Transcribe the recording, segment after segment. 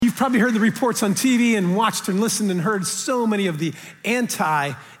probably heard the reports on TV and watched and listened and heard so many of the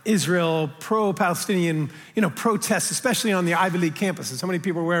anti-Israel, pro-Palestinian, protests, especially on the Ivy League campuses. How many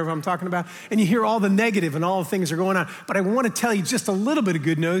people are aware of what I'm talking about? And you hear all the negative and all the things that are going on. But I want to tell you just a little bit of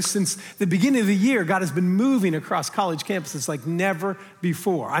good news. Since the beginning of the year, God has been moving across college campuses like never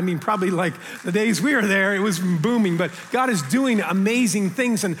before. I mean, probably like the days we were there, it was booming. But God is doing amazing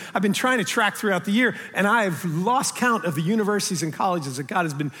things. And I've been trying to track throughout the year, and I've lost count of the universities and colleges that God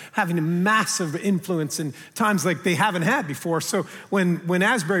has been having a massive influence in times like they haven't had before. So when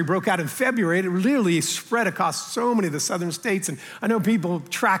Asbury broke out in February, it literally spread across so many of the southern states. And I know people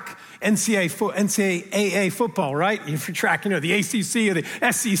track NCAA football, right? If you track, the ACC or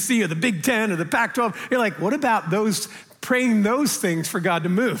the SEC or the Big Ten or the Pac-12, you're like, what about those praying those things for God to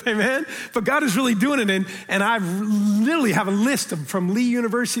move, amen? But God is really doing it, and I literally have a list from Lee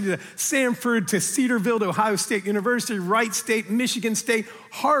University to Samford to Cedarville to Ohio State University, Wright State, Michigan State,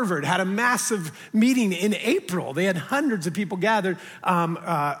 Harvard had a massive meeting in April. They had hundreds of people gathered.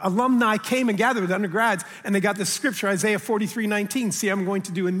 Alumni came and gathered with undergrads, and they got the scripture, Isaiah 43:19. See, I'm going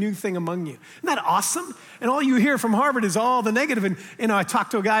to do a new thing among you. Isn't that awesome? And all you hear from Harvard is all the negative. And I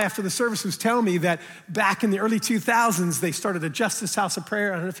talked to a guy after the service who was telling me that back in the early 2000s, they started a Justice House of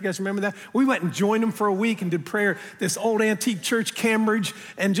Prayer. I don't know if you guys remember that. We went and joined them for a week and did prayer, this old antique church, Cambridge,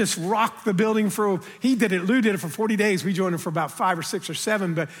 and just rocked the building Lou did it for 40 days. We joined him for about 5 or 6 or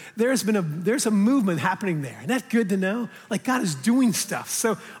 7, but there's a movement happening there. Isn't that good to know? Like God is doing stuff.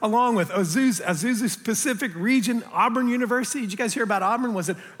 So along with Azusa Pacific Region, Auburn University, did you guys hear about Auburn? Was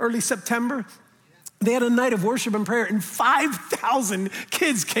it early September? They had a night of worship and prayer, and 5,000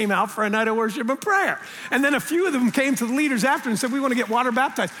 kids came out for a night of worship and prayer. And then a few of them came to the leaders after and said, we want to get water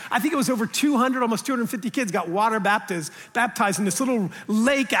baptized. I think it was over 200, almost 250 kids got water baptized in this little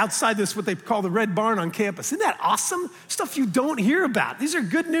lake outside this, what they call the Red Barn on campus. Isn't that awesome? Stuff you don't hear about. These are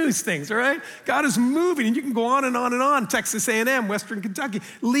good news things, all right? God is moving, and you can go on and on and on. Texas A&M, Western Kentucky,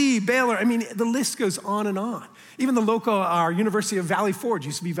 Lee, Baylor. I mean, the list goes on and on. Even the local University of Valley Forge,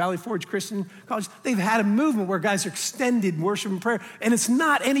 used to be Valley Forge Christian College, they've had a movement where guys are extended worship and prayer, and it's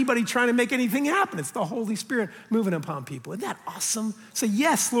not anybody trying to make anything happen. It's the Holy Spirit moving upon people. Isn't that awesome? Say,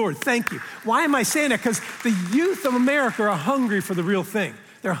 yes, Lord, thank you. Why am I saying that? Because the youth of America are hungry for the real thing.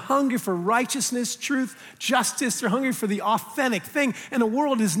 They're hungry for righteousness, truth, justice. They're hungry for the authentic thing, and the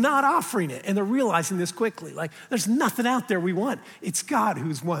world is not offering it, and they're realizing this quickly. Like, there's nothing out there we want. It's God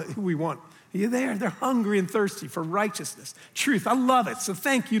who we want. Are you there? They're hungry and thirsty for righteousness, truth. I love it. So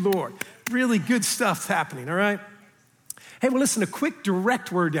thank you, Lord. Really good stuff's happening, all right? Hey, well, listen, a quick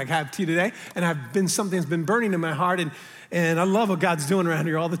direct word I have to you today, and something that's been burning in my heart, and I love what God's doing around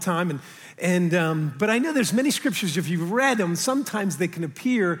here all the time. But I know there's many scriptures, if you've read them, sometimes they can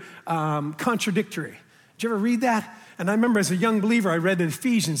appear contradictory. Did you ever read that? And I remember as a young believer, I read in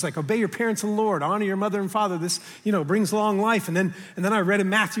Ephesians, like, obey your parents and Lord, honor your mother and father. This, brings long life. And then I read in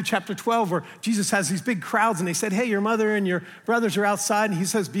Matthew chapter 12 where Jesus has these big crowds and they said, hey, your mother and your brothers are outside. And he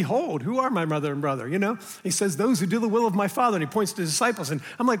says, behold, who are my mother and brother? He says, those who do the will of my Father. And he points to the disciples. And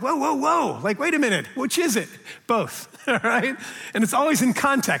I'm like, whoa. Like, wait a minute. Which is it? Both. All right? And it's always in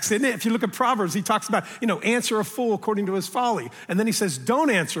context, isn't it? If you look at Proverbs, he talks about, answer a fool according to his folly. And then he says,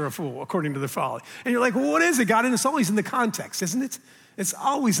 don't answer a fool according to the folly. And you're like, well, what is it, God? And it's always in the context, isn't it? It's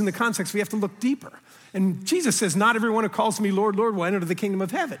always in the context. We have to look deeper. And Jesus says, not everyone who calls me Lord, Lord will enter the kingdom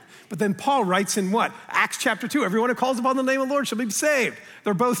of heaven. But then Paul writes in what? Acts chapter 2, everyone who calls upon the name of the Lord shall be saved.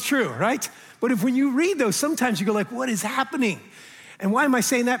 They're both true, right? But when you read those, sometimes you go like, what is happening? And why am I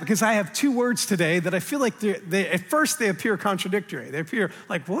saying that? Because I have two words today that I feel like at first they appear contradictory. They appear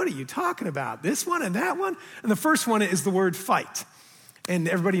like, what are you talking about? This one and that one? And the first one is the word fight. And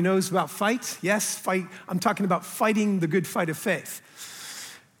everybody knows about fight. Yes, fight. I'm talking about fighting the good fight of faith.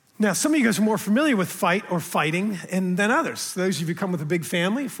 Now, some of you guys are more familiar with fight or fighting than others. Those of you who come with a big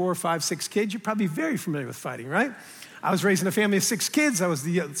family, 4, 5, 6 kids, you're probably very familiar with fighting, right? I was raised in a family of 6 kids. I was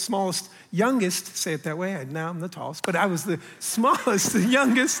the smallest, youngest, say it that way. Now I'm the tallest, but I was the smallest, the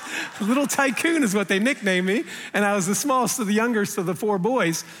youngest. Little Tycoon is what they nicknamed me. And I was the smallest of the youngest of the 4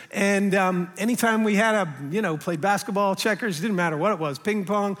 boys. And anytime we had played basketball, checkers, it didn't matter what it was, ping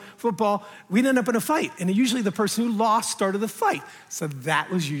pong, football, we'd end up in a fight. And usually the person who lost started the fight. So that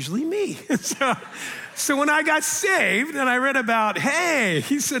was usually me. So when I got saved and I read about, hey,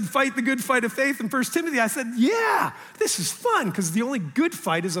 he said, fight the good fight of faith in 1 Timothy, I said, yeah, this is fun because the only good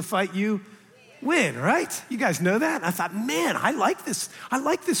fight is a fight you win, right? You guys know that? And I thought, man, I like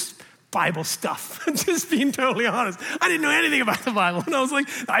this Bible stuff. Just being totally honest. I didn't know anything about the Bible. And I was like,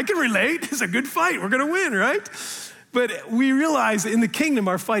 I can relate. It's a good fight. We're going to win, right? But we realize in the kingdom,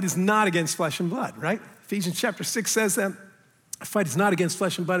 our fight is not against flesh and blood, right? Ephesians chapter 6 says that. Our fight is not against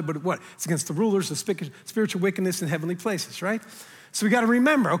flesh and blood, but what? It's against the rulers, the spiritual wickedness in heavenly places, right? So we got to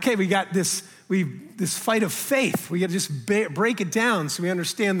remember, okay, we got this fight of faith. We got to just break it down so we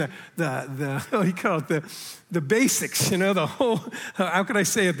understand the what do you call it, the basics, the whole, how can I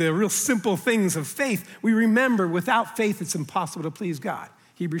say it, the real simple things of faith. We remember without faith, it's impossible to please God.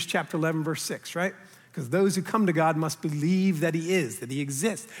 Hebrews chapter 11, verse 6, right? Because those who come to God must believe that he is, that he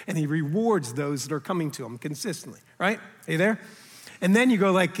exists, and he rewards those that are coming to him consistently, right? Are you there? And then you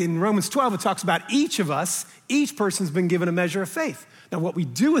go like in Romans 12, it talks about each of us, each person's been given a measure of faith. Now what we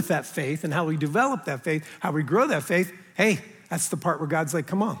do with that faith and how we develop that faith, how we grow that faith, hey, that's the part where God's like,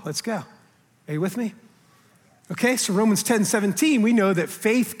 come on, let's go. Are you with me? Okay, so Romans 10:17, we know that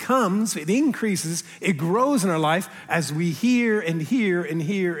faith comes, it increases, it grows in our life as we hear and hear and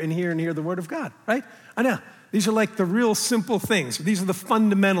hear and hear and hear the word of God, right? I know. These are like the real simple things. These are the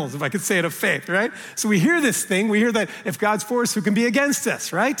fundamentals, if I could say it, of faith, right? So we hear this thing. We hear that if God's for us, who can be against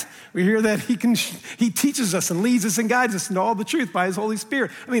us, right? We hear that he teaches us and leads us and guides us into all the truth by his Holy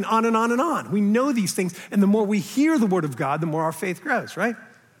Spirit. I mean, on and on and on. We know these things. And the more we hear the word of God, the more our faith grows, right?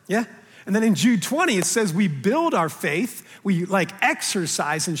 Yeah? And then in Jude 20, it says we build our faith. We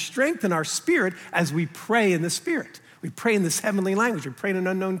exercise and strengthen our spirit as we pray in the Spirit. We pray in this heavenly language. We pray in an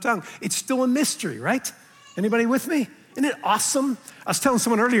unknown tongue. It's still a mystery, right? Anybody with me? Isn't it awesome? I was telling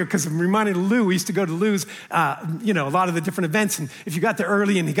someone earlier, because I'm reminded of Lou. We used to go to Lou's, a lot of the different events. And if you got there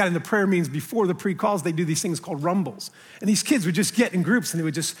early and you got into prayer meetings before the pre-calls, they do these things called rumbles. And these kids would just get in groups and they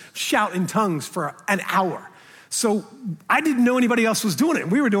would just shout in tongues for an hour. So I didn't know anybody else was doing it.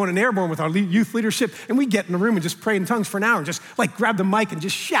 And we were doing it in Airborne with our youth leadership. And we'd get in the room and just pray in tongues for an hour and just grab the mic and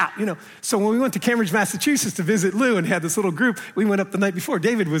just shout, So when we went to Cambridge, Massachusetts to visit Lou and had this little group, we went up the night before.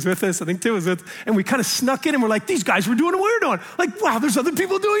 David was with us. I think Tim was with us. And we kind of snuck in and we're like, these guys were doing what we were doing. Like, wow, there's other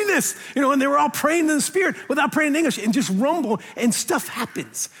people doing this. And they were all praying in the Spirit without praying in English and just rumble and stuff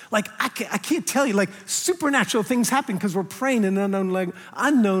happens. Like, I can't tell you, supernatural things happen because we're praying in an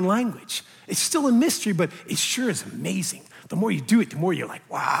unknown language. It's still a mystery, but it sure is amazing. The more you do it, the more you're like,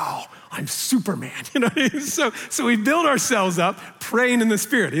 wow, I'm Superman. So we build ourselves up praying in the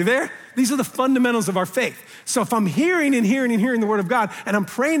Spirit. Are you there? These are the fundamentals of our faith. So if I'm hearing and hearing and hearing the word of God and I'm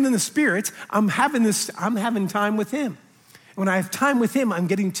praying in the Spirit, I'm having time with him. And when I have time with him, I'm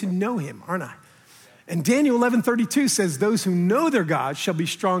getting to know him, aren't I? And Daniel 11:32 says, those who know their God shall be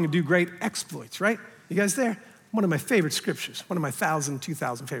strong and do great exploits, right? You guys there? One of my favorite scriptures, one of my 2,000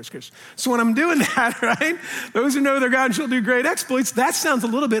 favorite scriptures. So when I'm doing that, right, those who know their God shall do great exploits, that sounds a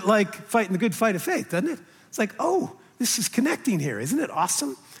little bit like fighting the good fight of faith, doesn't it? It's like, oh, this is connecting here. Isn't it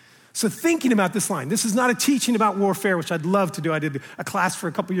awesome? So thinking about this line, this is not a teaching about warfare, which I'd love to do. I did a class for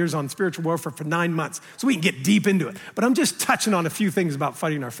a couple years on spiritual warfare for 9 months, so we can get deep into it. But I'm just touching on a few things about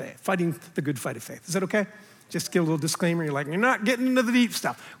fighting our faith, fighting the good fight of faith. Is that okay? Just give a little disclaimer. You're not getting into the deep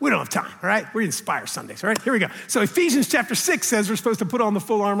stuff. We don't have time, all right? We're Inspire Sundays, all right? Here we go. So Ephesians chapter 6 says we're supposed to put on the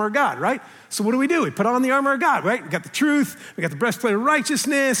full armor of God, right? So what do? We put on the armor of God, right? We got the truth. We got the breastplate of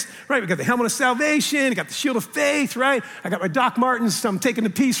righteousness, right? We got the helmet of salvation. We got the shield of faith, right? I got my Doc Martens, so I'm taking the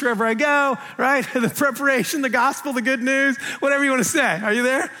peace wherever I go, right? The preparation, the gospel, the good news, whatever you want to say. Are you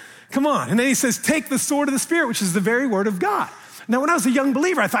there? Come on. And then he says, take the sword of the Spirit, which is the very word of God. Now, when I was a young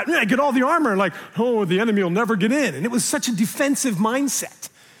believer, I thought, I get all the armor, the enemy will never get in. And it was such a defensive mindset.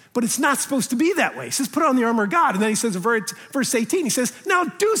 But it's not supposed to be that way. He says, put on the armor of God. And then he says in verse 18, he says, now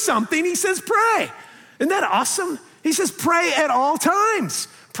do something. He says, pray. Isn't that awesome? He says, pray at all times.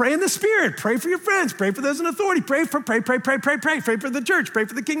 Pray in the Spirit. Pray for your friends. Pray for those in authority. Pray for the church. Pray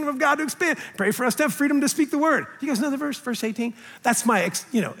for the kingdom of God to expand. Pray for us to have freedom to speak the word. You guys know the verse 18? That's my,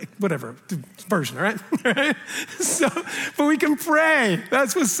 version, all right? But we can pray.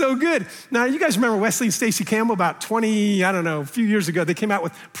 That's what's so good. Now, you guys remember Wesley and Stacey Campbell about a few years ago, they came out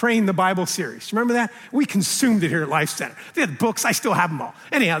with Praying the Bible series. Remember that? We consumed it here at Life Center. They had books. I still have them all.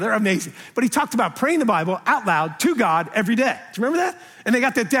 Anyhow, they're amazing. But he talked about praying the Bible out loud to God every day. Do you remember that? And they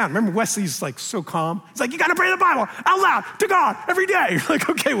got that down. Remember, Wesley's so calm. He's like, you got to pray the Bible out loud to God every day. You're like,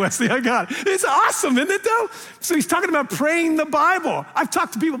 okay, Wesley, I got it. It's awesome, isn't it, though? So he's talking about praying the Bible. I've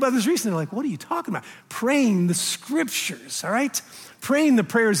talked to people about this recently. They're like, what are you talking about? Praying the scriptures, all right? Praying the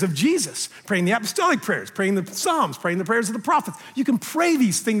prayers of Jesus, praying the apostolic prayers, praying the Psalms, praying the prayers of the prophets. You can pray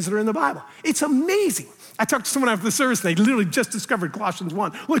these things that are in the Bible. It's amazing. I talked to someone after the service, and they literally just discovered Colossians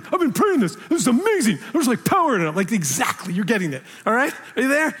 1. I've been praying this. This is amazing. There's power in it. I'm like, exactly, you're getting it. All right? Are you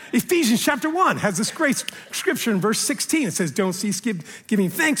there? Ephesians chapter 1 has this great scripture in verse 16. It says, don't cease giving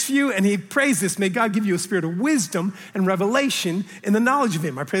thanks for you. And he prays this, may God give you a spirit of wisdom and revelation in the knowledge of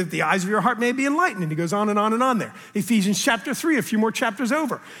him. I pray that the eyes of your heart may be enlightened. And he goes on and on and on there. Ephesians chapter 3, a few more 4 chapters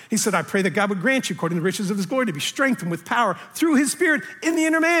over. He said, I pray that God would grant you, according to the riches of his glory, to be strengthened with power through his Spirit in the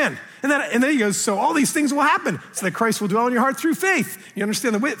inner man. And then he goes, so all these things will happen, so that Christ will dwell in your heart through faith. You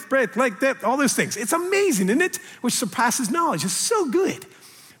understand the width, breadth, length, depth, all those things. It's amazing, isn't it? Which surpasses knowledge. It's so good.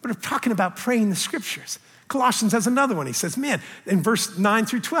 But we're talking about praying the scriptures. Colossians has another one. He says, man, in verse 9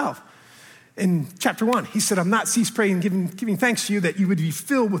 through 12, in chapter 1, he said, I've not ceased praying and giving thanks to you that you would be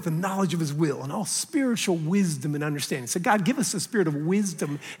filled with the knowledge of his will and all spiritual wisdom and understanding. So God, give us a spirit of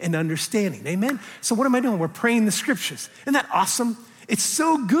wisdom and understanding. Amen? So what am I doing? We're praying the scriptures. Isn't that awesome? It's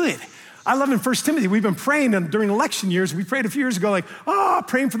so good. I love in 1 Timothy, we've been praying during election years. We prayed a few years ago like,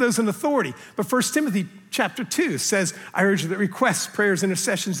 praying for those in authority. But 1 Timothy chapter 2 says, I urge that requests, prayers,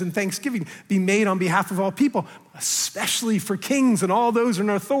 intercessions, and thanksgiving be made on behalf of all people, especially for kings and all those in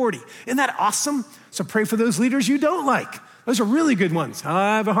authority. Isn't that awesome? So pray for those leaders you don't like. Those are really good ones.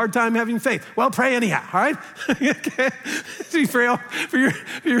 I have a hard time having faith. Well, pray anyhow, all right? Okay. So you pray for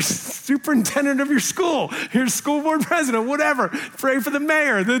your superintendent of your school, your school board president, whatever. Pray for the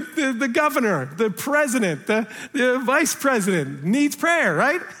mayor, the governor, the president, the vice president. Needs prayer,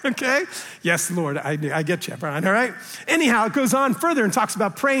 right? Okay? Yes, Lord, I get you, Brian, all right? Anyhow, it goes on further and talks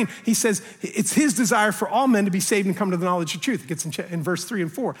about praying. He says it's his desire for all men to be saved and come to the knowledge of truth. It gets in verse 3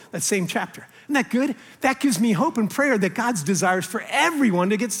 and 4, that same chapter. Isn't that good? That gives me hope and prayer that God's desires for everyone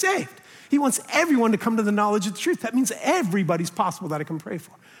to get saved. He wants everyone to come to the knowledge of the truth. That means everybody's possible that I can pray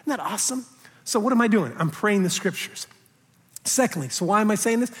for. Isn't that awesome? So what am I doing? I'm praying the scriptures. Secondly, so why am I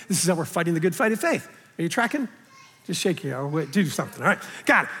saying this? This is how we're fighting the good fight of faith. Are you tracking? Just shake your head or do something, all right?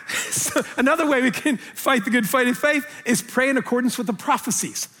 Got it. So another way we can fight the good fight of faith is pray in accordance with the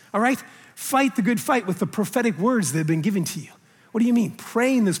prophecies, all right? Fight the good fight with the prophetic words that have been given to you. What do you mean?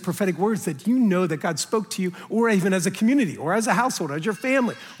 Praying those prophetic words that you know that God spoke to you, or even as a community, or as a household, or as your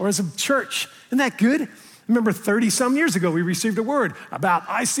family, or as a church. Isn't that good? Remember 30-some years ago, we received a word about,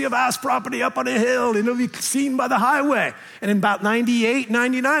 I see a vast property up on a hill, and it'll be seen by the highway. And in about 98,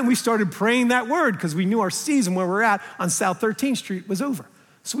 99, we started praying that word because we knew our season where we're at on South 13th Street was over.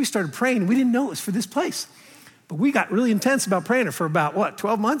 So we started praying. We didn't know it was for this place. But we got really intense about praying it for about,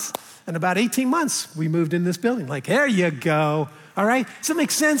 12 months? And about 18 months, we moved in this building. Like, there you go. All right? Does that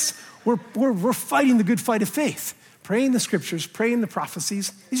make sense? We're fighting the good fight of faith. Praying the scriptures, praying the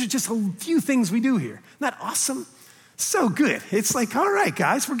prophecies. These are just a few things we do here. Isn't that awesome? So good. It's like, all right,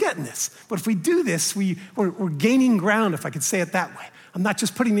 guys, we're getting this. But if we do this, we're gaining ground, if I could say it that way. I'm not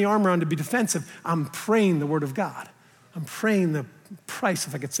just putting the armor on to be defensive. I'm praying the word of God. I'm praying the price,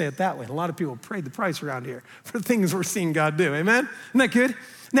 if I could say it that way. A lot of people pray the price around here for the things we're seeing God do. Amen? Isn't that good?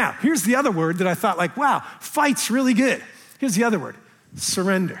 Now, here's the other word that I thought like, wow, fight's really good. Here's the other word,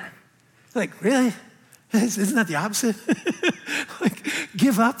 surrender. Like, really? Isn't that the opposite? Like,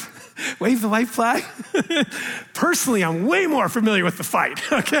 give up, wave the white flag. Personally, I'm way more familiar with the fight,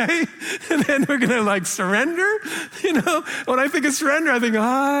 okay? And then we're gonna like surrender, you know? When I think of surrender, I think,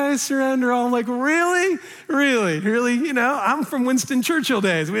 I surrender. I'm like, really? Really? You know, I'm from Winston Churchill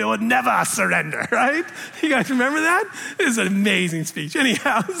days. We would never surrender, right? You guys remember that? It was an amazing speech.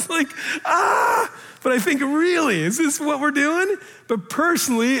 Anyhow, it's like, but I think, really, is this what we're doing? But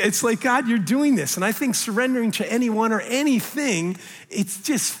personally, it's like, God, you're doing this. And I think surrendering to anyone or anything, it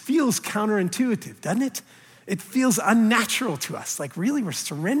just feels counterintuitive, doesn't it? It feels unnatural to us. Like, really, we're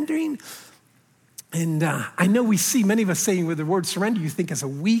surrendering? And I know we see many of us saying with the word surrender, you think as a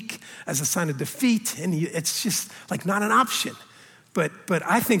weak, as a sign of defeat, and it's just like not an option. But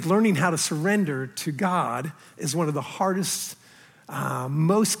I think learning how to surrender to God is one of the hardest,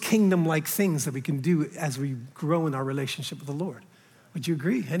 most kingdom-like things that we can do as we grow in our relationship with the Lord. Would you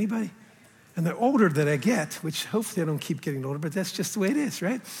agree? Anybody? And the older that I get, which hopefully I don't keep getting older, but that's just the way it is,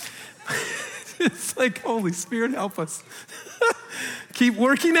 right? It's like, Holy Spirit, help us. Keep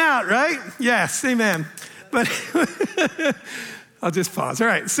working out, right? Yes, amen. But I'll just pause. All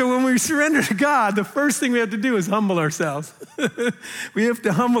right, so when we surrender to God, the first thing we have to do is humble ourselves. We have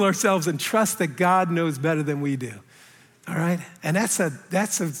to humble ourselves and trust that God knows better than we do. All right? And that's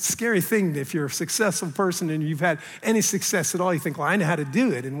a scary thing if you're a successful person and you've had any success at all. You think, well, I know how to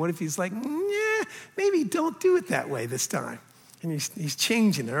do it. And what if he's like, yeah, maybe don't do it that way this time. And he's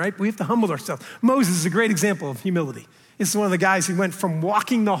changing, all right? We have to humble ourselves. Moses is a great example of humility. This is one of the guys who went from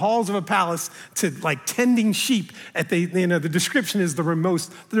walking the halls of a palace to like tending sheep at the description is the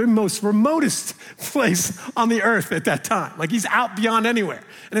most remotest place on the earth at that time. Like he's out beyond anywhere.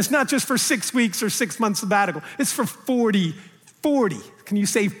 And it's not just for 6 weeks or 6 months sabbatical. It's for 40. Can you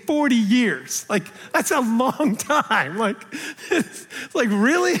say 40 years? Like, that's a long time. Like, it's like,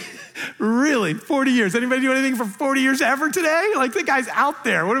 really? Really, 40 years. Anybody do anything for 40 years ever today? Like, the guy's out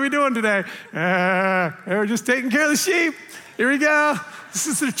there. What are we doing today? We're just taking care of the sheep. Here we go. This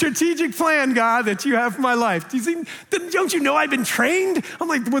is a strategic plan, God, that you have for my life. Don't you know I've been trained? I'm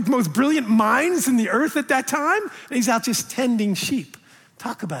like with the most brilliant minds in the earth at that time. And he's out just tending sheep.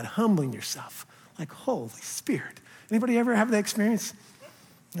 Talk about humbling yourself. Like, Holy Spirit. Anybody ever have that experience?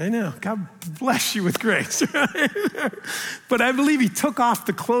 I know. God bless you with grace. Right? But I believe he took off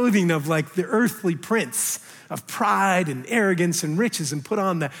the clothing of like the earthly prince of pride and arrogance and riches and put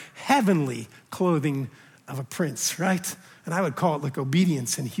on the heavenly clothing of a prince, right? And I would call it like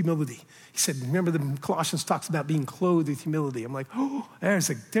obedience and humility. He said, remember the Colossians talks about being clothed with humility. I'm like, oh, there's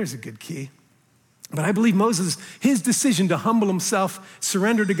a good key. But I believe Moses, his decision to humble himself,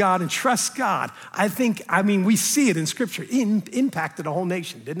 surrender to God, and trust God, we see it in Scripture. It impacted a whole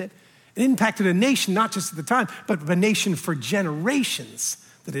nation, didn't it? It impacted a nation, not just at the time, but a nation for generations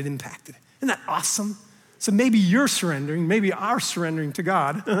that it impacted. Isn't that awesome? So maybe you're surrendering, maybe our surrendering to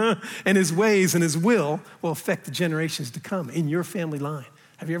God and his ways and his will affect the generations to come in your family line.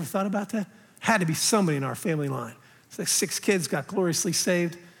 Have you ever thought about that? Had to be somebody in our family line. It's like 6 kids got gloriously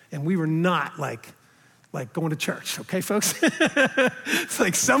saved, and we were not like going to church, okay, folks? It's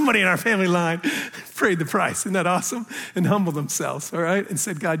like somebody in our family line paid the price. Isn't that awesome? And humbled themselves, all right? And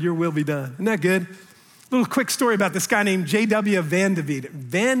said, God, your will be done. Isn't that good? Little quick story about this guy named J.W. Van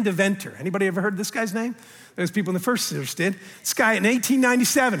Deventer. Anybody ever heard this guy's name? Those people in the first service did. This guy in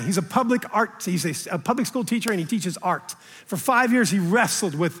 1897, he's a public school teacher, and he teaches art. For 5 years, he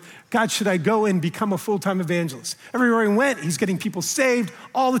wrestled with, God, should I go and become a full-time evangelist? Everywhere he went, he's getting people saved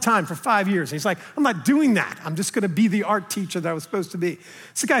all the time for 5 years. And he's like, I'm not doing that. I'm just going to be the art teacher that I was supposed to be.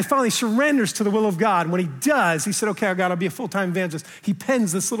 So the guy finally surrenders to the will of God. And when he does, he said, okay, God, I'll be a full-time evangelist. He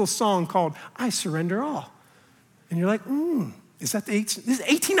pens this little song called I Surrender All. And you're like, this is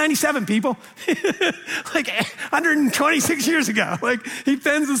 1897, people. Like 126 years ago. Like, he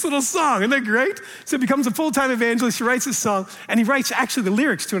pens this little song. Isn't that great? So he becomes a full-time evangelist. He writes this song, and he writes actually the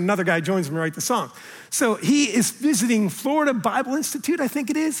lyrics to another guy joins him to write the song. So he is visiting Florida Bible Institute, I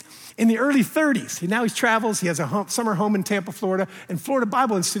think it is, in the early 30s. Now he travels. He has a summer home in Tampa, Florida. And Florida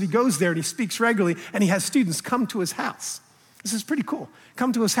Bible Institute, he goes there, and he speaks regularly, and he has students come to his house. This is pretty cool.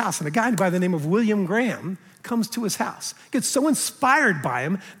 Come to his house, and a guy by the name of William Graham comes to his house. Gets so inspired by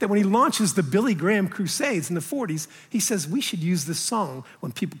him that when he launches the Billy Graham Crusades in the 40s, he says, we should use this song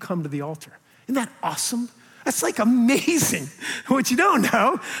when people come to the altar. Isn't that awesome? That's like amazing. What you don't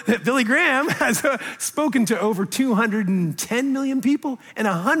know, that Billy Graham has spoken to over 210 million people in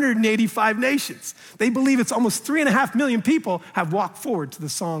 185 nations. They believe it's almost 3.5 million people have walked forward to the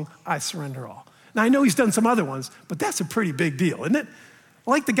song, I Surrender All. Now, I know he's done some other ones, but that's a pretty big deal, isn't it? I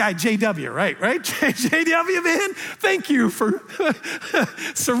like the guy JW, right? JW, man, thank you for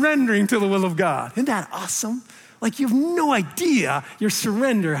surrendering to the will of God. Isn't that awesome? Like, you have no idea your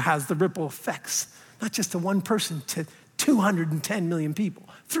surrender has the ripple effects, not just to one person, to 210 million people,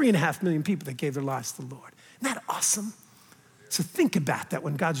 3.5 million people that gave their lives to the Lord. Isn't that awesome? So think about that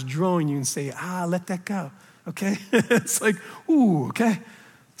when God's drawing you and say, let that go, okay? It's like, ooh, okay?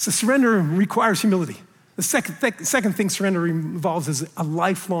 So surrender requires humility. The second thing surrender involves is a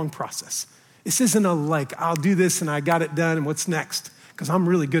lifelong process. This isn't I'll do this and I got it done and what's next? Because I'm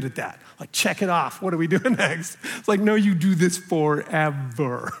really good at that. Like, check it off. What are we doing next? It's like, no, you do this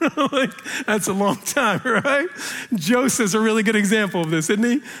forever. Like, that's a long time, right? Joseph's a really good example of this, isn't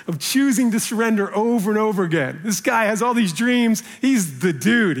he? Of choosing to surrender over and over again. This guy has all these dreams. He's the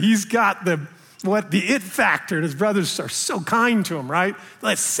dude. He's got the it factor, and his brothers are so kind to him, right?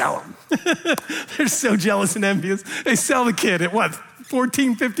 Let's sell him. They're so jealous and envious. They sell the kid at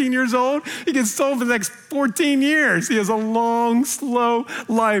 14, 15 years old? He gets sold for the next 14 years. He has a long, slow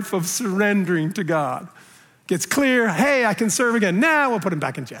life of surrendering to God. Gets clear, hey, I can serve again. Now we'll put him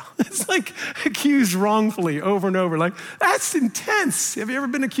back in jail. It's like accused wrongfully over and over. Like, that's intense. Have you ever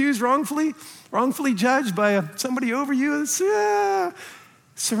been accused wrongfully judged by somebody over you? It's,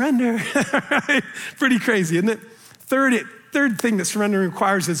 surrender. Pretty crazy, isn't it? Third thing that surrender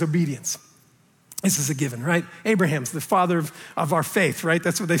requires is obedience. This is a given, right? Abraham's the father of our faith, right?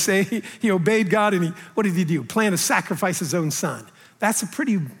 That's what they say. He obeyed God, and what did he do? Plan to sacrifice his own son. That's a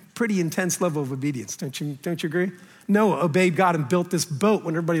pretty intense level of obedience, don't you agree? Noah obeyed God and built this boat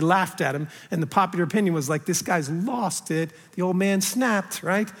when everybody laughed at him, and the popular opinion was like, this guy's lost it. The old man snapped,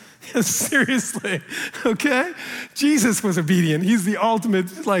 right? Seriously, okay? Jesus was obedient. He's the ultimate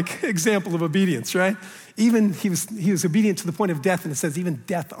example of obedience, right? Even he was obedient to the point of death, and it says even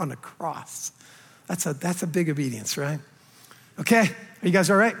death on a cross. That's a big obedience, right? Okay, are you guys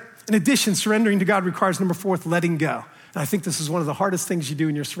all right? In addition, surrendering to God requires, number 4, letting go. And I think this is one of the hardest things you do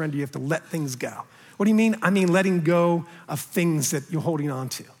in your surrender. You have to let things go. What do you mean? I mean letting go of things that you're holding on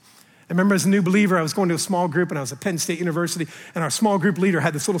to. I remember as a new believer, I was going to a small group and I was at Penn State University, and our small group leader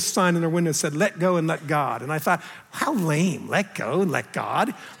had this little sign in their window that said, let go and let God. And I thought, how lame, let go and let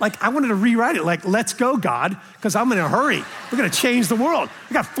God. Like I wanted to rewrite it like, let's go God, because I'm in a hurry. We're gonna change the world.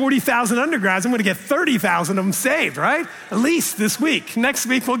 We got 40,000 undergrads, I'm gonna get 30,000 of them saved, right? At least this week. Next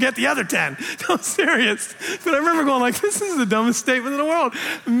week, we'll get the other 10. No, I'm serious. But I remember going like, this is the dumbest statement in the world.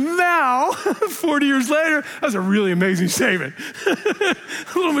 Now, 40 years later, that was a really amazing statement. A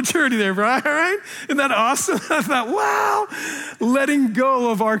little maturity there, bro, all right? Isn't that awesome? I thought, wow, letting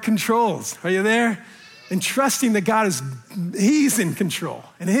go of our controls. Are you there? And trusting that God He's in control,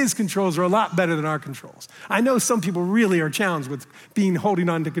 and His controls are a lot better than our controls. I know some people really are challenged with holding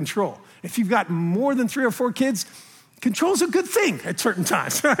on to control. If you've got more than 3 or 4 kids, control's a good thing at certain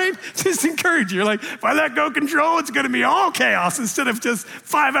times, right? Just encourage you. You're like, if I let go control, it's gonna be all chaos instead of just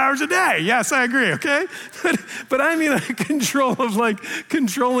 5 hours a day. Yes, I agree, okay? But I mean a control of like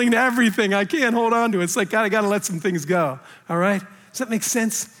controlling everything. I can't hold on to it. It's like, God, I gotta let some things go, all right? Does that make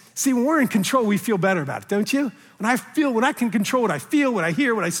sense? See, when we're in control, we feel better about it, don't you? When I can control what I feel, what I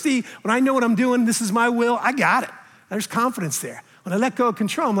hear, what I see, when I know what I'm doing, this is my will, I got it. There's confidence there. When I let go of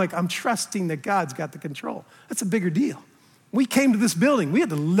control, I'm like, I'm trusting that God's got the control. That's a bigger deal. We came to this building, we had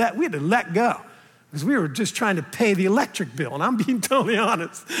to let go because we were just trying to pay the electric bill. And I'm being totally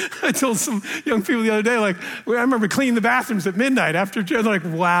honest. I told some young people the other day, like, I remember cleaning the bathrooms at midnight after church. They're like,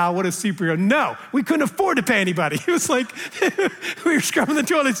 wow, what a superhero. No, we couldn't afford to pay anybody. It was like, we were scrubbing the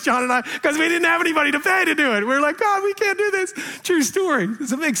toilets, John and I, because we didn't have anybody to pay to do it. We were like, God, we can't do this. True story.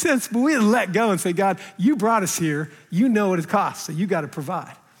 Does it make sense? But we had to let go and say, God, you brought us here. You know what it costs, so you got to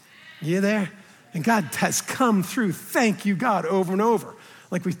provide. You there? And God has come through. Thank you, God, over and over.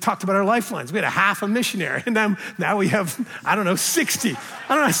 Like we talked about our lifelines. We had a half a missionary, and now we have, 60.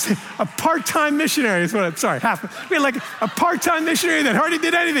 A part-time missionary is what I'm, sorry, half. We had like a part-time missionary that hardly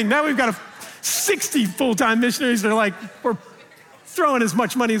did anything. Now we've got 60 full-time missionaries that are like, we're throwing as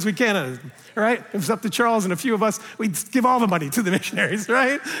much money as we can at it, right? If it was up to Charles and a few of us, we'd give all the money to the missionaries,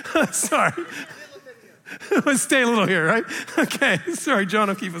 right? Sorry. Let's stay a little here, right? Okay, sorry, John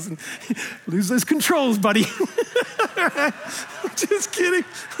will keep us lose those controls, buddy. All right. Just kidding.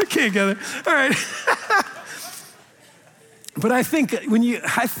 I can't get it. All right. But I think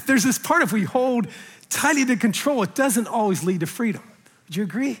there's this part, if we hold tightly to control, it doesn't always lead to freedom. Would you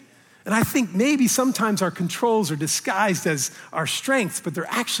agree? And I think maybe sometimes our controls are disguised as our strengths, but they're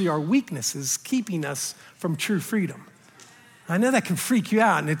actually our weaknesses keeping us from true freedom. I know that can freak you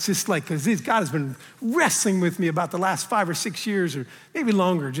out, and it's just like, because God has been wrestling with me about the last 5 or 6 years, or maybe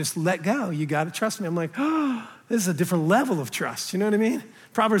longer, just let go. You got to trust me. I'm like, oh, this is a different level of trust. You know what I mean?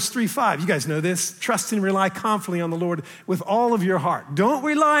 Proverbs 3:5, you guys know this. Trust and rely confidently on the Lord with all of your heart. Don't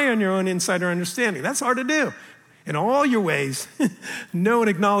rely on your own insight or understanding. That's hard to do. In all your ways, know and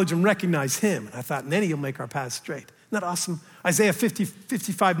acknowledge and recognize Him. And I thought, and then He'll make our paths straight. Isn't that awesome? Isaiah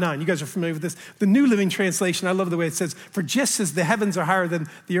 55:9. You guys are familiar with this. The New Living Translation, I love the way it says, for just as the heavens are higher than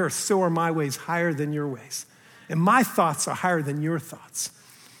the earth, so are my ways higher than your ways. And my thoughts are higher than your thoughts.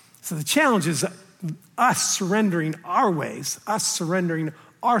 So the challenge is us surrendering our ways, us surrendering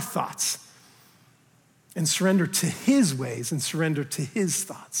our thoughts, and surrender to His ways and surrender to His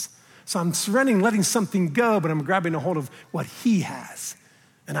thoughts. So I'm surrendering, letting something go, but I'm grabbing a hold of what He has.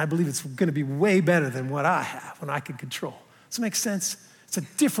 And I believe it's going to be way better than what I have when I can control. Does it make sense? It's a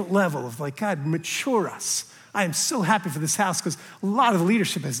different level of like, God, mature us. I am so happy for this house because a lot of the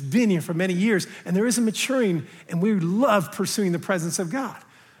leadership has been here for many years, and there is a maturing, and we love pursuing the presence of God.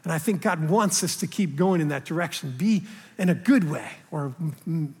 And I think God wants us to keep going in that direction, be in a good way, or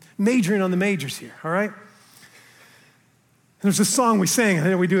majoring on the majors here, all right? There's a song we sang,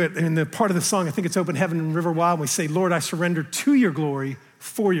 and we do it in the part of the song, I think it's Open Heaven and River Wild, and we say, Lord, I surrender to your glory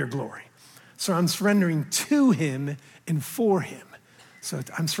for your glory. So I'm surrendering to Him and for Him. So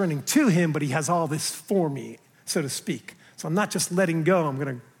I'm surrendering to Him, but He has all this for me, so to speak. So I'm not just letting go, I'm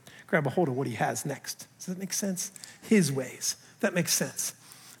gonna grab a hold of what He has next. Does that make sense? His ways. That makes sense.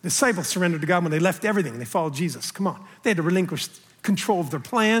 The disciples surrendered to God when they left everything and they followed Jesus. Come on. They had to relinquish control of their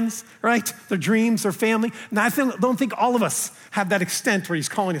plans, right? Their dreams, their family. And I don't think all of us have that extent where He's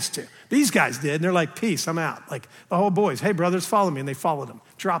calling us to. These guys did, and they're like, peace, I'm out. Like the whole boys, hey, brothers, follow me. And they followed Him,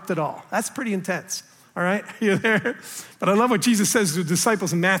 dropped it all. That's pretty intense, all right? You there? But I love what Jesus says to the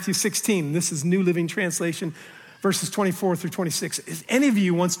disciples in Matthew 16. This is New Living Translation, verses 24 through 26. If any of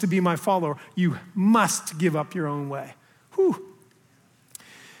you wants to be my follower, you must give up your own way. Whew.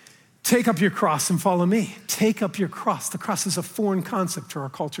 Take up your cross and follow me. Take up your cross. The cross is a foreign concept to our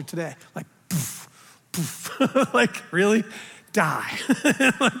culture today. Like, poof, Poof. Like, really? Die.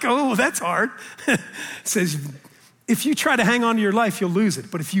 Like, oh, that's hard. It says, if you try to hang on to your life, you'll lose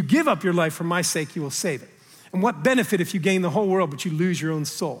it. But if you give up your life for my sake, you will save it. And what benefit if you gain the whole world, but you lose your own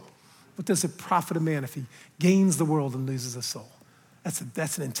soul? What does it profit a man if he gains the world and loses a soul?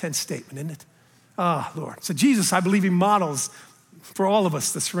 That's an intense statement, isn't it? Ah, Lord. So Jesus, I believe he models for all of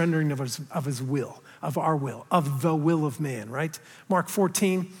us the surrendering of his will, of our will, of the will of man, right? Mark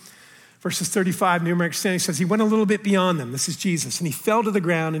 14, verses 35, New American Standard says, he went a little bit beyond them. This is Jesus. And he fell to the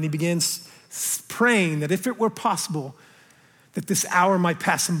ground and he began praying that if it were possible, that this hour might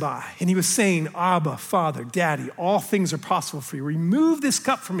pass him by. And he was saying, Abba, Father, Daddy, all things are possible for you. Remove this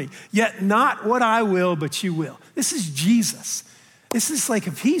cup from me, yet not what I will, but you will. This is Jesus. This is like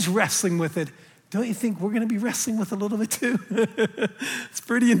if he's wrestling with it, don't you think we're going to be wrestling with a little bit too? It's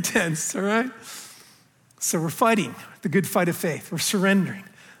pretty intense, all right? So we're fighting the good fight of faith. We're surrendering.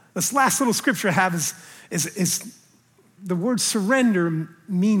 This last little scripture I have is the word surrender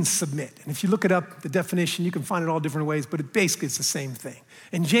means submit. And if you look it up, the definition, you can find it all different ways, but it basically it's the same thing.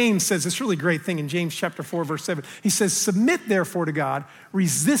 And James says this really great thing in James chapter 4, verse 7. He says, submit therefore to God,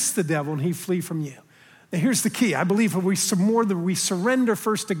 resist the devil, and he flee from you. Now here's the key. I believe if we surrender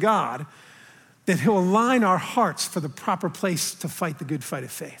first to God, that he'll align our hearts for the proper place to fight the good fight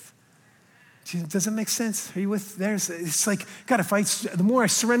of faith. Does it make sense? Are you with? It's like, God, the more I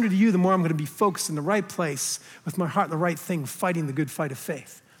surrender to you, the more I'm going to be focused in the right place with my heart in the right thing, fighting the good fight of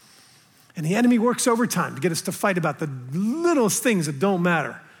faith. And the enemy works overtime to get us to fight about the littlest things that don't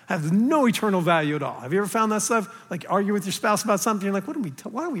matter, have no eternal value at all. Have you ever found that stuff? Like argue with your spouse about something, you're like,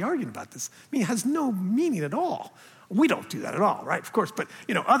 why are we arguing about this? I mean, it has no meaning at all. We don't do that at all, right? Of course, but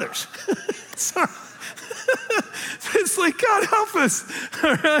others. Sorry. It's like, God, help us,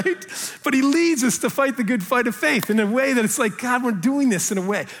 all right? But he leads us to fight the good fight of faith in a way that it's like, God, we're doing this in a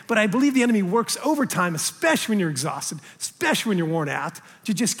way. But I believe the enemy works overtime, especially when you're exhausted, especially when you're worn out,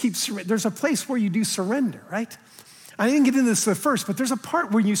 to just keep surrender. There's a place where you do surrender, right? I didn't get into this at first, but there's a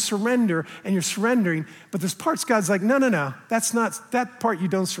part where you surrender and you're surrendering, but there's parts God's like, no, that's not, that part you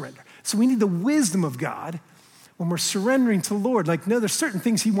don't surrender. So we need the wisdom of God when we're surrendering to the Lord. Like, no, there's certain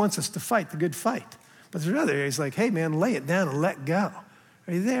things he wants us to fight, the good fight. But there's other areas like, hey, man, lay it down and let go.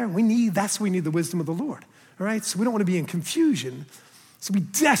 Are you there? We need the wisdom of the Lord, all right? So we don't want to be in confusion. So we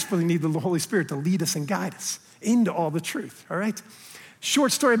desperately need the Holy Spirit to lead us and guide us into all the truth, all right?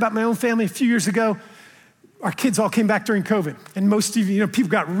 Short story about my own family. A few years ago, our kids all came back during COVID, and most of people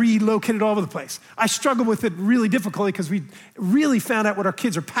got relocated all over the place. I struggled with it really difficultly because we really found out what our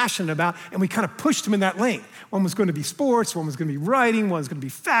kids are passionate about, and we kind of pushed them in that lane. One was going to be sports, one was going to be writing, one was going to be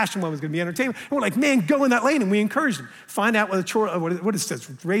fashion, one was going to be entertainment. And we're like, man, go in that lane, and we encouraged them. Find out what it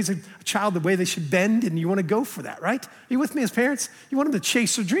says, raise a child the way they should bend, and you want to go for that, right? Are you with me as parents? You want them to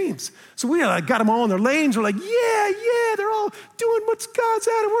chase their dreams. So we got them all in their lanes. We're like, yeah, they're all doing what God's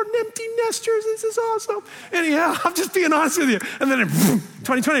at, and we're empty nesters. This is awesome. Anyhow, I'm just being honest with you. And then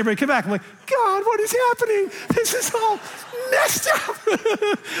 2020, everybody came back. I'm like, God, what is happening? This is all messed up.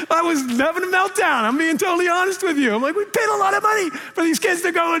 I was having a meltdown. I'm being totally honest with you. I'm like, we paid a lot of money for these kids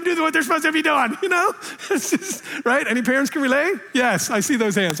to go and do what they're supposed to be doing, It's just, right? Any parents can relate? Yes, I see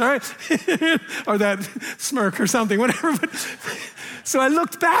those hands, all right? Or that smirk or something, whatever. But, so I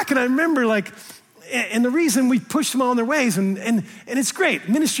looked back and I remember and the reason we pushed them all in their ways, and it's great,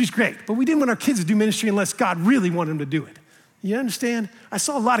 ministry's great, but we didn't want our kids to do ministry unless God really wanted them to do it. You understand? I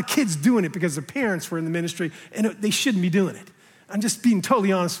saw a lot of kids doing it because their parents were in the ministry, and they shouldn't be doing it. I'm just being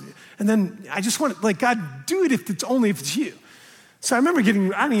totally honest with you. And then I just want God, do it if it's you. So I remember I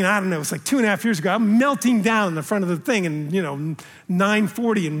don't know, it was like 2.5 years ago. I'm melting down in the front of the thing and,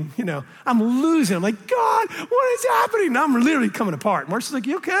 9:40 and, I'm losing. I'm like, God, what is happening? And I'm literally coming apart. Marcia's like,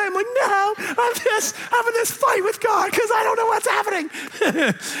 you okay? I'm like, no, I'm just having this fight with God because I don't know what's happening.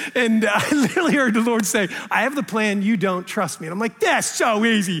 And I literally heard the Lord say, I have the plan, you don't trust me. And I'm like, that's so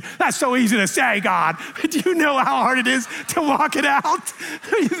easy. That's so easy to say, God. Do you know how hard it is to walk it out?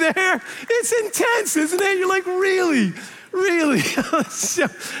 Are you there? It's intense, isn't it? You're like, really?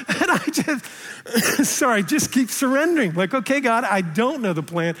 And I just keep surrendering. Like, okay, God, I don't know the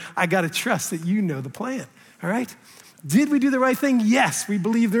plan. I got to trust that you know the plan, all right? Did we do the right thing? Yes, we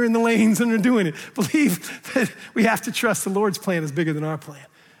believe they're in the lanes and they're doing it. Believe that we have to trust the Lord's plan is bigger than our plan.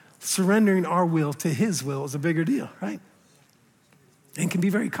 Surrendering our will to his will is a bigger deal, right? And can be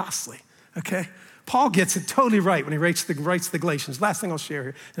very costly, okay? Paul gets it totally right when he writes the Galatians. Last thing I'll share here,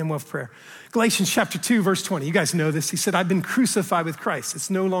 and then we'll have prayer. Galatians chapter 2, verse 20. You guys know this. He said, I've been crucified with Christ. It's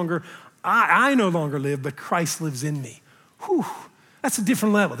no longer, I no longer live, but Christ lives in me. Whew, that's a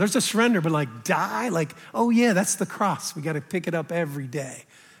different level. There's a surrender, but die, oh yeah, that's the cross. We got to pick it up every day.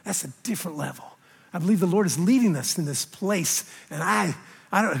 That's a different level. I believe the Lord is leading us in this place. And I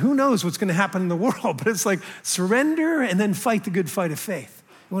don't, who knows what's going to happen in the world, but it's like surrender and then fight the good fight of faith.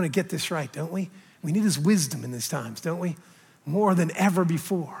 We want to get this right, don't we? We need his wisdom in these times, don't we? More than ever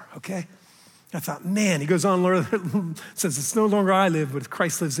before, okay? I thought, man, he goes on, Lord, says, it's no longer I live, but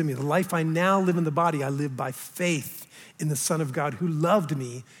Christ lives in me. The life I now live in the body, I live by faith in the Son of God who loved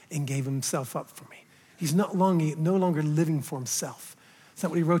me and gave himself up for me. He's no longer living for himself. Is that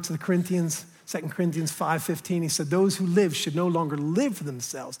what he wrote to the Corinthians? 2 Corinthians 5:15, he said, those who live should no longer live for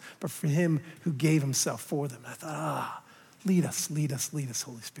themselves, but for him who gave himself for them. I thought, lead us,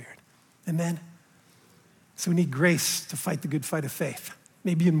 Holy Spirit. Amen? So we need grace to fight the good fight of faith.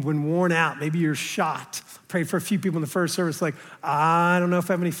 Maybe when worn out, maybe you're shot. Prayed for a few people in the first service like, I don't know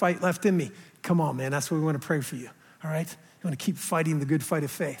if I have any fight left in me. Come on, man, that's what we want to pray for you, all right? You want to keep fighting the good fight of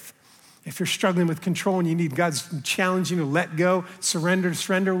faith. If you're struggling with control and you need God's challenging you to let go,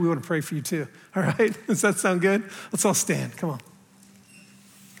 surrender, we want to pray for you too. All right? Does that sound good? Let's all stand. Come on.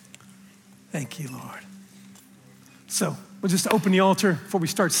 Thank you, Lord. So we'll just open the altar before we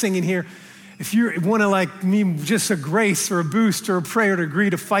start singing here. If you want to like me, just a grace or a boost or a prayer to agree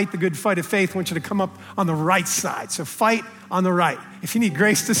to fight the good fight of faith, I want you to come up on the right side. So fight on the right. If you need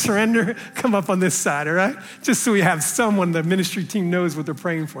grace to surrender, come up on this side, all right? Just so we have someone, the ministry team knows what they're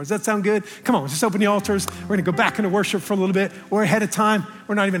praying for. Does that sound good? Come on, just open the altars. We're going to go back into worship for a little bit. We're ahead of time.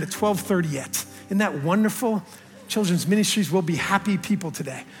 We're not even at 12:30 yet. Isn't that wonderful? Children's ministries will be happy people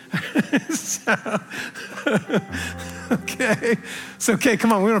today. Okay. So,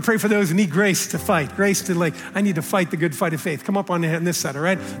 come on. We want to pray for those who need grace to fight. Grace to I need to fight the good fight of faith. Come up on this side, all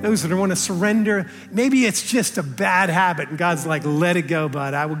right? Those that want to surrender. Maybe it's just a bad habit and God's like, let it go,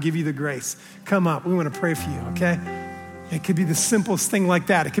 bud. I will give you the grace. Come up. We want to pray for you, okay? It could be the simplest thing like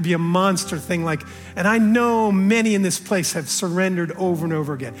that. It could be a monster thing and I know many in this place have surrendered over and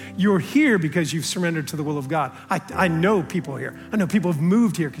over again. You're here because you've surrendered to the will of God. I know people here. I know people have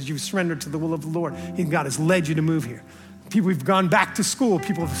moved here because you've surrendered to the will of the Lord and God has led you to move here. People who've gone back to school,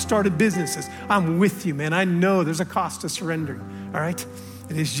 people have started businesses. I'm with you, man. I know there's a cost to surrendering, all right?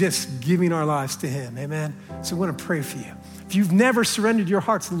 It is just giving our lives to him, amen? So we want to pray for you. If you've never surrendered your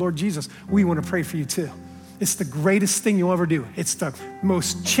heart to the Lord Jesus, we want to pray for you too. It's the greatest thing you'll ever do. It's the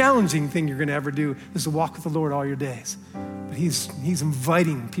most challenging thing you're going to ever do is to walk with the Lord all your days. But he's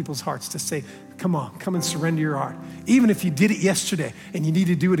inviting people's hearts to say, come on, come and surrender your heart. Even if you did it yesterday and you need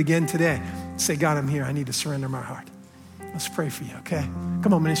to do it again today, say, God, I'm here. I need to surrender my heart. Let's pray for you, okay?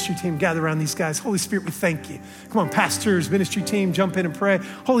 Come on, ministry team, gather around these guys. Holy Spirit, we thank you. Come on, pastors, ministry team, jump in and pray.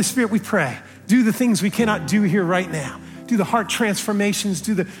 Holy Spirit, we pray. Do the things we cannot do here right now. Do the heart transformations,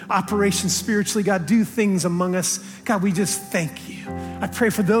 do the operations spiritually. God, do things among us. God, we just thank you. I pray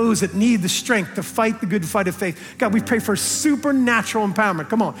for those that need the strength to fight the good fight of faith. God, we pray for supernatural empowerment.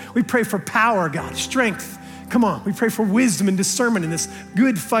 Come on. We pray for power, God, strength. Come on. We pray for wisdom and discernment in this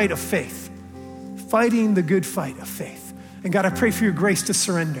good fight of faith. Fighting the good fight of faith. And God, I pray for your grace to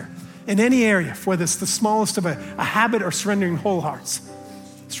surrender in any area, whether it's the smallest of a habit or surrendering whole hearts,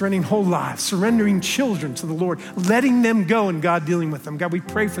 surrendering whole lives, surrendering children to the Lord, letting them go and God dealing with them. God, we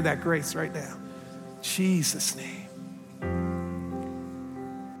pray for that grace right now. In Jesus' name.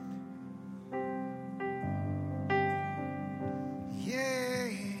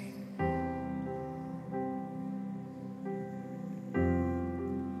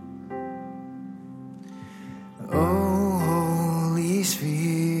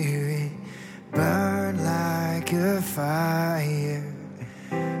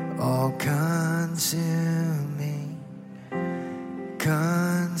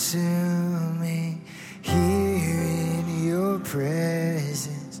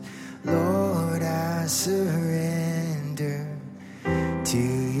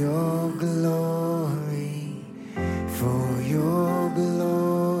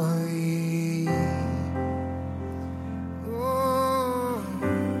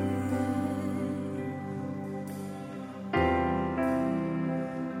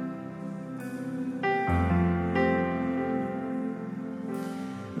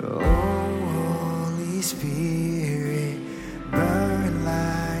 Spirit, burn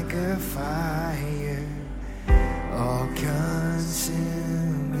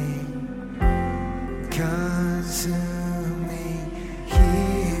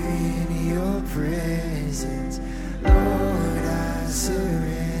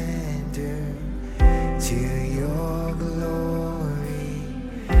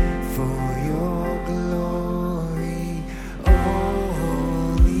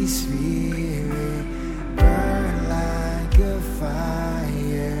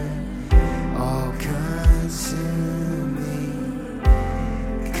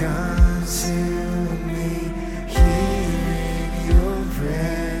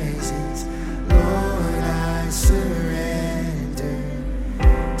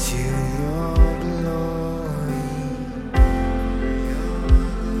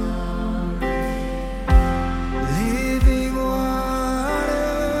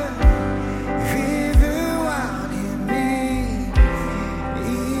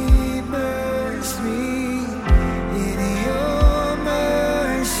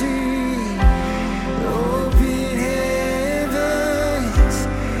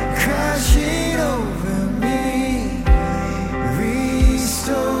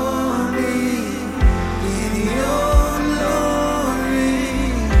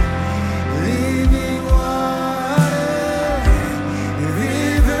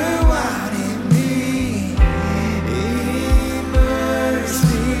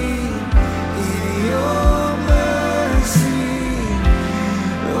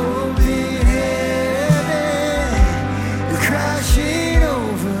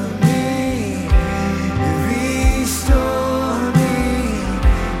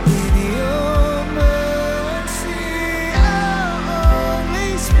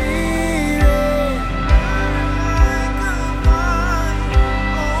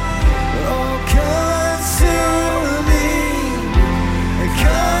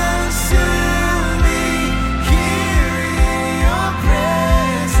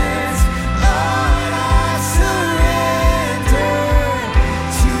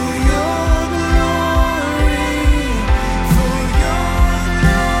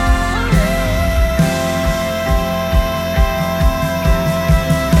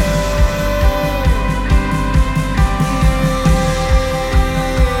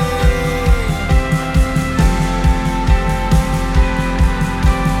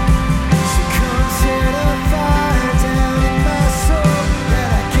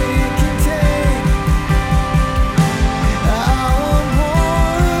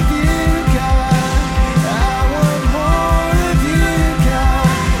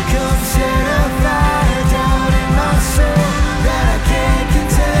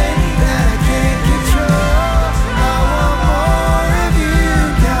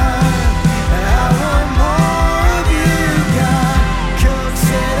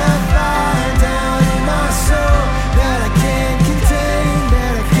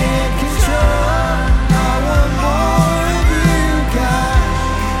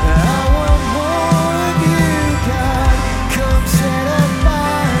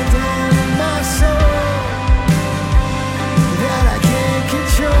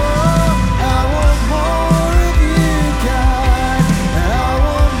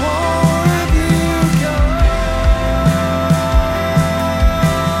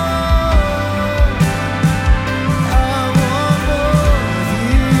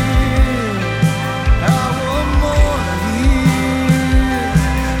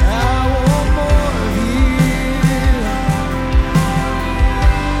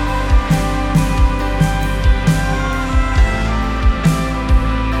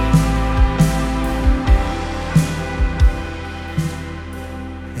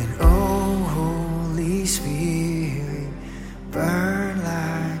And oh, Holy Spirit, burn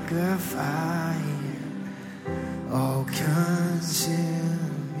like a fire, oh,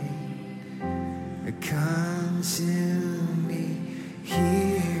 consume me here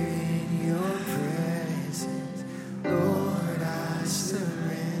in your presence. Lord, I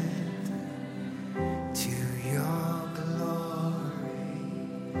surrender to your glory,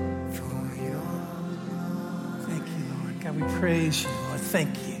 for your glory. Thank you, Lord. God, we praise you, Lord.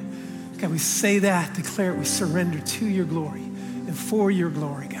 Thank you. God, we say that, declare it. We surrender to your glory and for your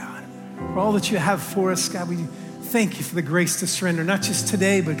glory, God. For all that you have for us, God, we thank you for the grace to surrender, not just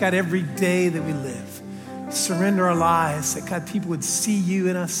today, but God, every day that we live. Surrender our lives, that God, people would see you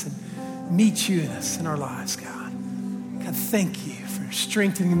in us and meet you in us in our lives, God. God, thank you for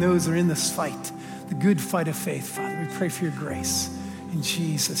strengthening those that are in this fight, the good fight of faith, Father. We pray for your grace in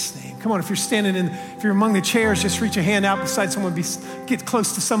Jesus' name. Come on, if you're among the chairs, just reach a hand out beside someone, get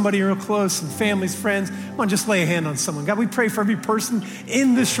close to somebody real close, and families, friends. Come on, just lay a hand on someone. God, we pray for every person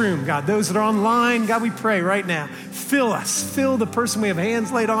in this room, God. Those that are online, God, we pray right now. Fill us, fill the person we have hands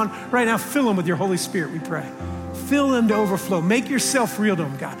laid on right now. Fill them with your Holy Spirit, we pray. Fill them to overflow. Make yourself real to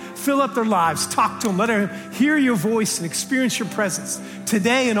them, God. Fill up their lives. Talk to them. Let them hear your voice and experience your presence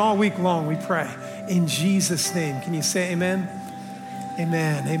today and all week long, we pray. In Jesus' name. Can you say amen?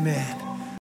 Amen, amen.